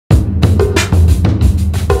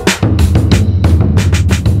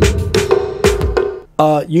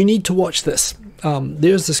You need to watch this.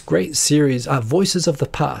 There's this great series, Voices of the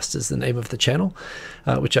Past is the name of the channel,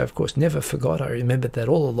 which I of course never forgot. I remembered that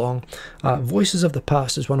all along. Voices of the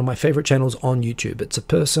Past is one of my favorite channels on YouTube. It's a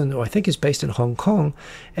person who I think is based in Hong Kong,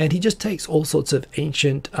 and he just takes all sorts of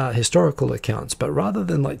ancient historical accounts, but rather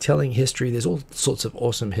than like telling history, there's all sorts of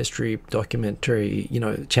awesome history documentary,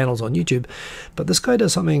 channels on YouTube, but this guy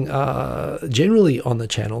does something generally on the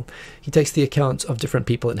channel. He takes the accounts of different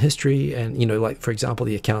people in history, and like for example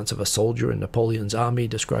the accounts of a soldier in Napoleon's army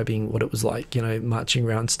describing what it was like, marching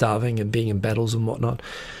around starving and being in battles and whatnot.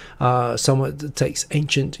 Someone that takes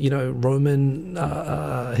ancient, Roman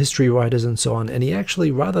history writers and so on, and he actually,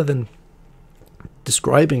 rather than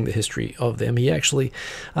describing the history of them, he actually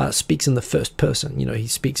speaks in the first person. He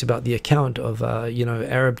speaks about the account of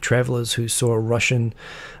Arab travelers who saw a Russian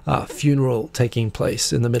funeral taking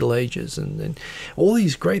place in the Middle Ages, and all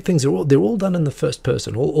these great things. They're all done in the first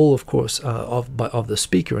person, all of course of the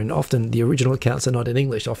speaker, and often the original accounts are not in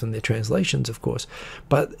English, often they're translations, of course,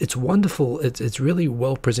 but it's wonderful. It's really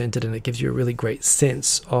well presented, and it gives you a really great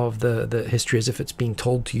sense of the history as if it's being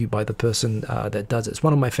told to you by the person that does it. It's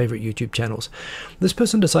one of my favorite YouTube channels. This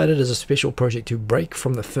person decided as a special project to break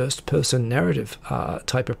from the first person narrative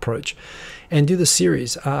type approach and do the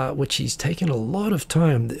series, which he's taken a lot of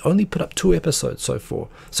time. They only put up 2 episodes so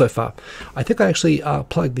far. I think I actually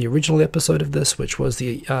plugged the original episode of this, which was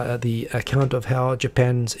the account of how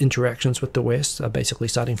Japan's interactions with the West, basically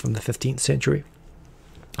starting from the 15th century.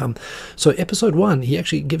 So episode 1, he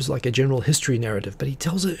actually gives like a general history narrative, but he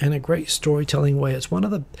tells it in a great storytelling way.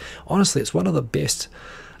 Honestly, it's one of the best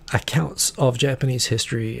accounts of Japanese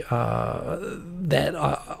history that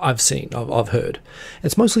I've seen, I've heard. I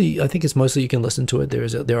think it's mostly you can listen to it.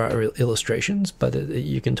 There are illustrations, but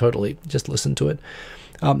you can totally just listen to it.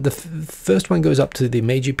 The first one goes up to the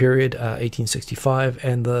Meiji period, 1865,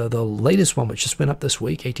 and the latest one, which just went up this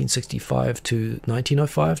week, 1865 to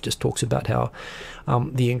 1905, just talks about how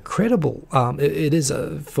the incredible, it is,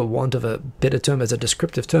 for want of a better term, as a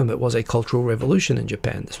descriptive term, it was a cultural revolution in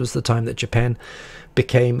Japan. This was the time that Japan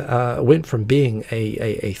went from being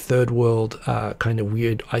a third world kind of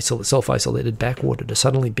weird self-isolated backwater to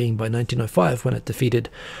suddenly being, by 1905, when it defeated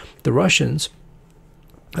the Russians,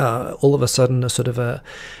 all of a sudden a sort of a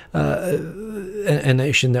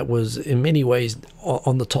nation that was in many ways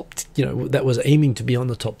on the top, that was aiming to be on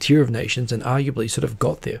the top tier of nations, and arguably sort of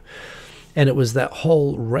got there. And it was that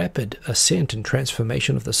whole rapid ascent and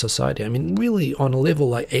transformation of the society. I mean, really on a level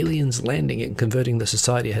like aliens landing and converting the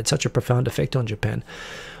society had such a profound effect on Japan.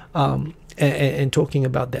 And talking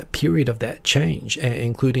about that period of that change,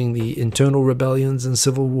 including the internal rebellions and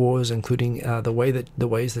civil wars, including the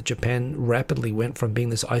ways that Japan rapidly went from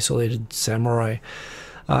being this isolated samurai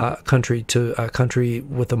country to a country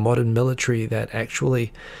with a modern military that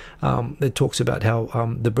actually, it talks about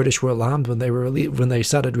how the British were alarmed when they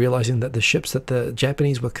started realizing that the ships that the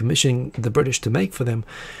Japanese were commissioning the British to make for them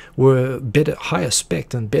were higher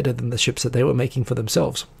spec and better than the ships that they were making for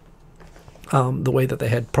themselves. The way that they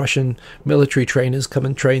had Prussian military trainers come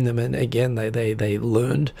and train them, and again they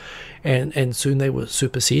learned, and soon they were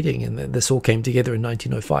superseding, and this all came together in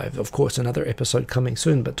 1905. Of course, another episode coming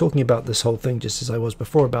soon, but talking about this whole thing, just as I was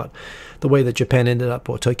before, about the way that Japan ended up,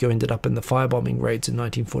 or Tokyo ended up, in the firebombing raids in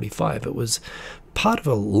 1945. It was part of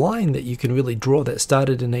a line that you can really draw that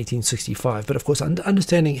started in 1865, but of course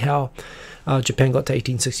understanding how Japan got to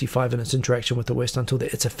 1865 and its interaction with the West until there.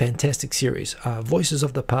 It's a fantastic series. Voices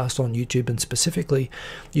of the Past on YouTube, and specifically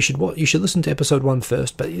you should listen to episode 1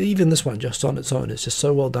 first, but even this one just on its own is just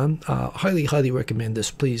so well done. Highly recommend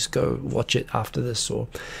this. Please go watch it after this, or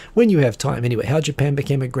when you have time. Anyway, how Japan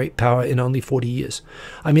became a great power in only 40 years.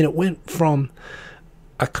 I mean, it went from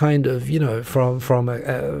a kind of,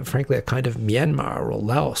 frankly, a kind of Myanmar or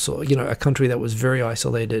Laos, or, a country that was very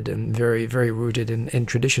isolated and very, very rooted in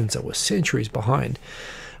traditions that were centuries behind,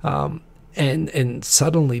 and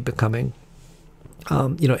suddenly becoming,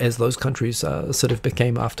 as those countries sort of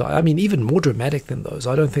became after, I mean, even more dramatic than those.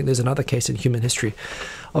 I don't think there's another case in human history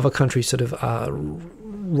of a country sort of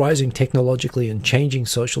rising technologically and changing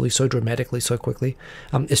socially so dramatically, so quickly,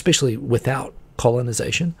 especially without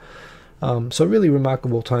colonization. So really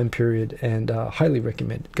remarkable time period, and highly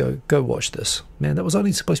recommend it. Go watch this. Man, that was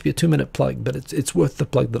only supposed to be a 2-minute plug, but it's worth the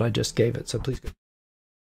plug that I just gave it, so please go.